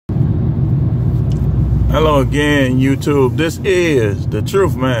Hello again, YouTube. This is The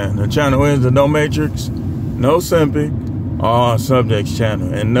Truth Man. The channel is the No Matrix, No Simping, All Subjects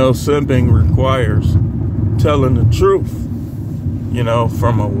channel. And no simping requires telling the truth,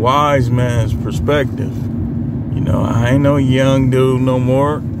 from a wise man's perspective. I ain't no young dude no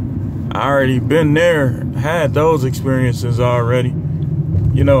more. I already been there, had those experiences already.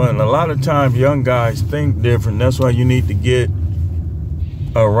 And a lot of times young guys think different. That's why you need to get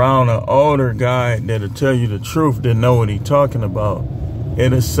around an older guy that'll tell you the truth, that know what he's talking about.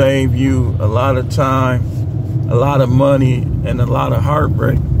 It'll save you a lot of time, a lot of money, and a lot of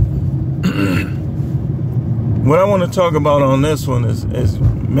heartbreak. What I want to talk about on this one is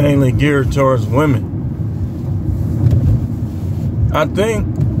mainly geared towards women. I think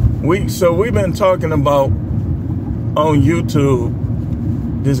we've been talking about on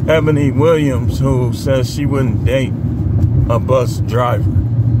YouTube this Ebony Williams who says she wouldn't date a bus driver.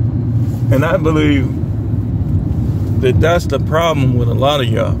 And I believe that that's the problem with a lot of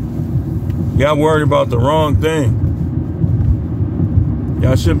y'all. Y'all worried about the wrong thing.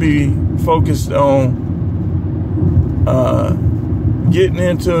 Y'all should be focused on getting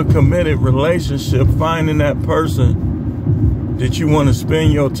into a committed relationship, finding that person that you want to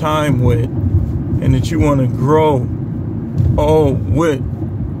spend your time with and that you want to grow with,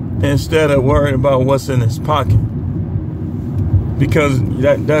 instead of worrying about what's in his pocket. Because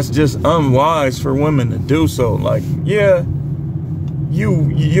that's just unwise for women to do so. Like, yeah,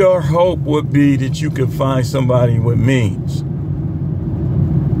 your hope would be that you could find somebody with means.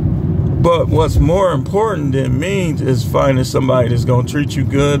 But what's more important than means is finding somebody that's going to treat you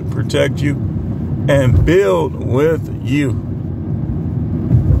good, protect you, and build with you.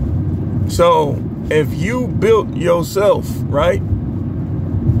 So if you built yourself, right?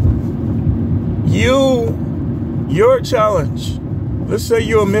 Your challenge, let's say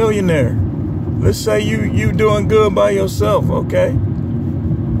you're a millionaire. Let's say you doing good by yourself, okay?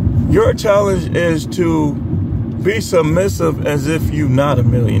 Your challenge is to be submissive as if you're not a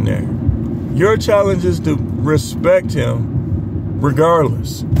millionaire. Your challenge is to respect him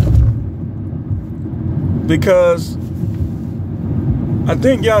regardless. Because I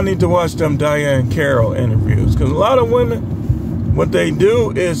think y'all need to watch them Diane Carroll interviews. Because a lot of women, what they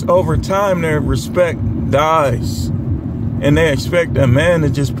do is over time their respect dies. And they expect a man to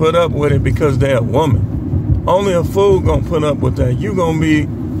just put up with it because they're a woman. Only a fool gonna put up with that. You gonna be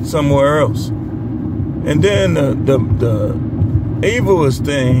somewhere else. And then the evilest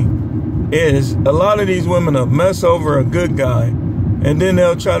thing is a lot of these women will mess over a good guy, and then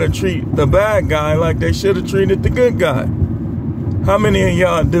they'll try to treat the bad guy like they should have treated the good guy. How many of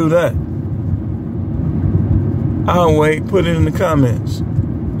y'all do that? I'll wait, put it in the comments.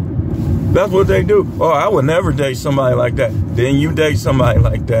 That's what they do. Oh, I would never date somebody like that. Then you date somebody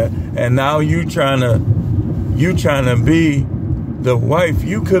like that, and now you trying to be the wife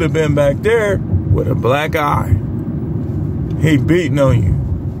you could have been back there with a black eye. He beating on you.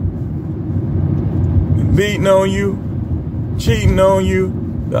 Beating on you, cheating on you.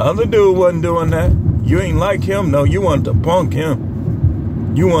 The other dude wasn't doing that. You ain't like him, no. You wanted to punk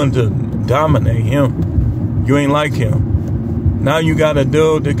him. You wanted to dominate him. You ain't like him. Now you got a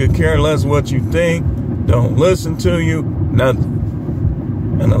dude that could care less what you think, don't listen to you,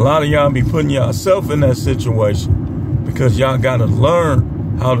 nothing. And a lot of y'all be putting yourself in that situation because y'all got to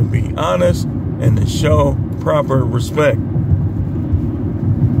learn how to be honest and to show proper respect.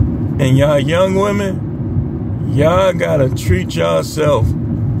 And y'all young women, y'all got to treat yourself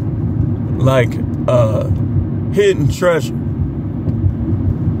like hidden treasure.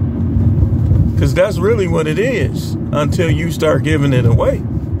 Because that's really what it is until you start giving it away.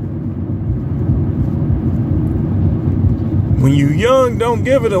 When you're young, don't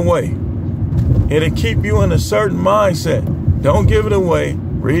give it away. It'll keep you in a certain mindset. Don't give it away.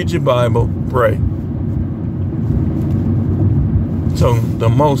 Read your Bible. Pray. So the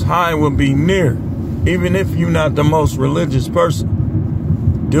Most High will be near. Even if you're not the most religious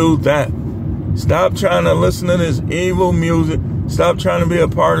person. Do that. Stop trying to listen to this evil music. Stop trying to be a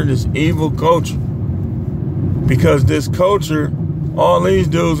part of this evil culture. Because this culture, all these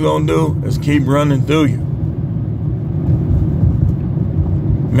dudes gonna do is keep running through you.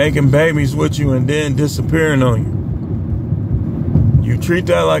 Making babies with you and then disappearing on you. You treat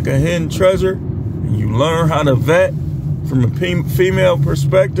that like a hidden treasure and you learn how to vet from a female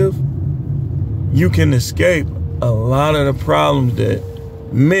perspective, you can escape a lot of the problems that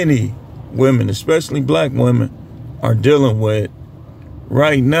many women, especially black women, are dealing with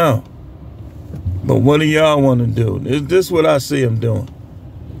right now. But what do y'all want to do? This is what I see them doing.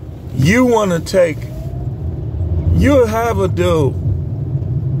 You want to take, you'll have a dude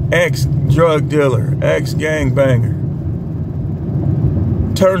ex-drug dealer, ex-gangbanger.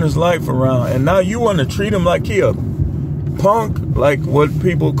 Turn his life around. And now you want to treat him like he a punk, like what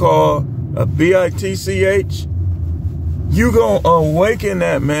people call a bitch. You gonna awaken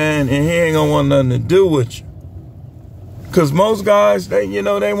that man and he ain't gonna want nothing to do with you. Cause most guys, they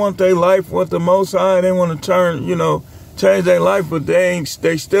want their life with the Most High. They want to turn, change their life, but they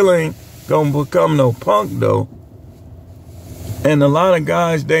still ain't gonna become no punk though. And a lot of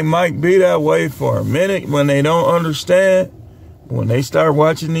guys, they might be that way for a minute when they don't understand. When they start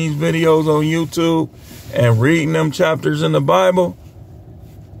watching these videos on YouTube and reading them chapters in the Bible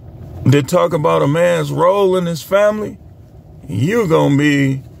that talk about a man's role in his family, you're gonna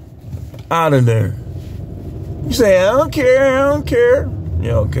be out of there. You say, I don't care.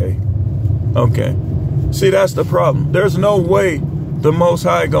 Yeah, okay. See, that's the problem. There's no way the Most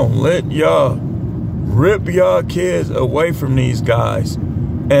High gonna let y'all rip y'all kids away from these guys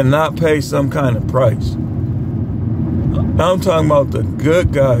and not pay some kind of price. I'm talking about the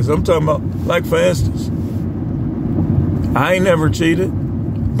good guys. I'm talking about, like, for instance, I ain't never cheated,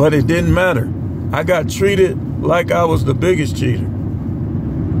 but it didn't matter. I got treated like I was the biggest cheater.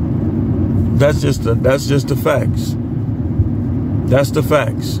 That's just the facts. That's the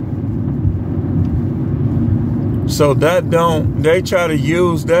facts. So they try to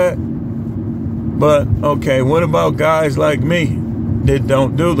use that. But, okay, what about guys like me that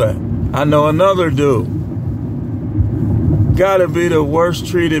don't do that? I know another dude. Gotta be the worst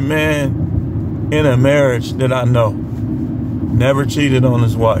treated man in a marriage that I know. Never cheated on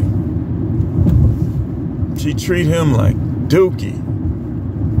his wife. She treat him like Dookie.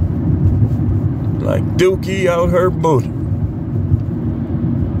 Like Dookie out her booty.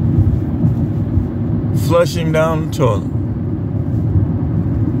 Flush him down the toilet.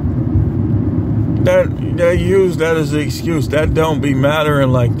 They use that as an excuse. That don't be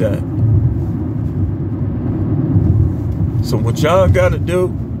mattering like that. So what y'all gotta do,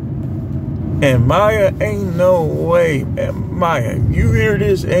 and Maya, ain't no way, and Maya, you hear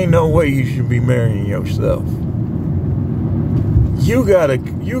this, ain't no way you should be marrying yourself. You gotta,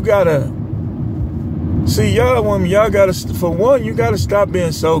 see, y'all women, y'all gotta, for one, you gotta stop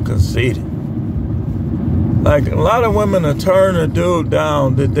being so conceited. Like, a lot of women are turning a dude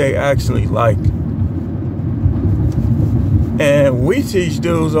down that they actually like. And we teach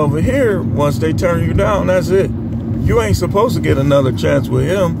dudes over here, once they turn you down, that's it. You ain't supposed to get another chance with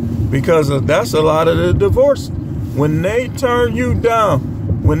him, because that's a lot of the divorce. When they turn you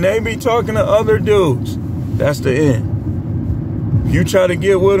down, when they be talking to other dudes, that's the end. You try to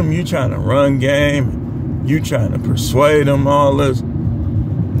get with them, you trying to run game, you trying to persuade them, all this.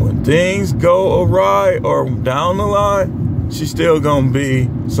 When things go awry or down the line, she's still gonna be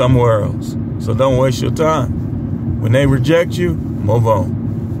somewhere else. So don't waste your time. When they reject you, move on.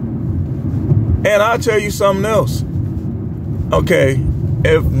 And I'll tell you something else. Okay,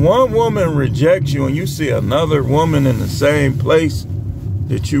 if one woman rejects you and you see another woman in the same place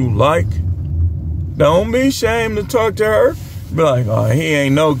that you like, don't be ashamed to talk to her. Be like, oh, he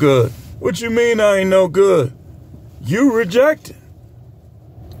ain't no good. What you mean I ain't no good? You rejected.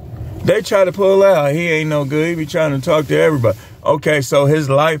 They try to pull out, he ain't no good. He be trying to talk to everybody. Okay, so his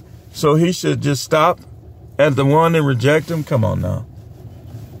life, so he should just stop at the one that reject him? Come on now.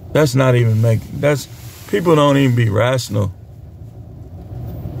 That's not even people don't even be rational.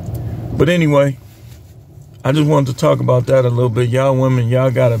 But anyway, I just wanted to talk about that a little bit. Y'all women, y'all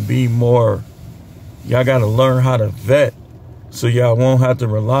gotta be more, y'all gotta learn how to vet so y'all won't have to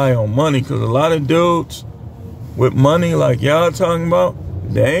rely on money. Because a lot of dudes with money like y'all talking about,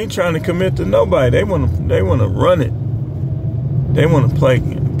 they ain't trying to commit to nobody. They wanna run it. They wanna play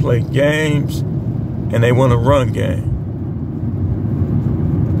games, and they wanna run game.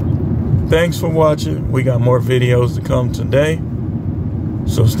 Thanks for watching. We got more videos to come today,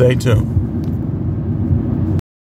 so stay tuned.